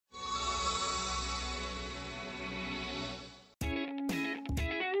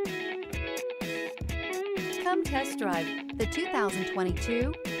Come test drive the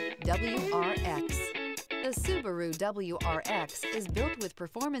 2022 WRX. The Subaru WRX is built with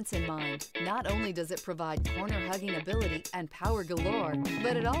performance in mind. Not only does it provide corner-hugging ability and power galore,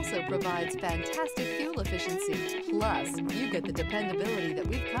 but it also provides fantastic fuel efficiency. Plus, you get the dependability that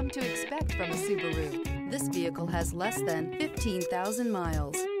we've come to expect from a Subaru. This vehicle has less than 15,000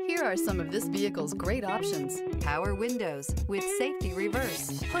 miles. Here are some of this vehicle's great options: power windows with safety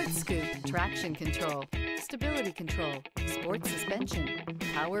reverse, hood scoop, traction control, stability control, sports suspension,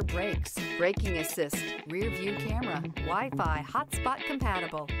 power brakes, braking assist, rear view camera, Wi-Fi hotspot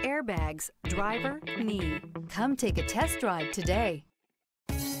compatible, airbags, driver, knee. Come take a test drive today.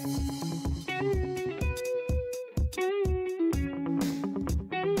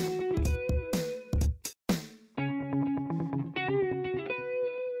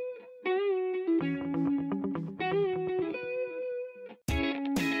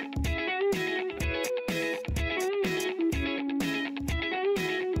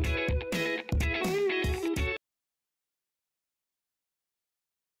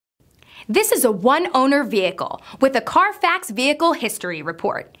 This is a one-owner vehicle with a Carfax Vehicle History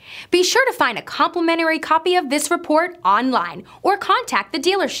Report. Be sure to find a complimentary copy of this report online or contact the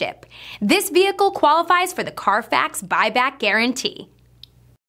dealership. This vehicle qualifies for the Carfax Buyback Guarantee.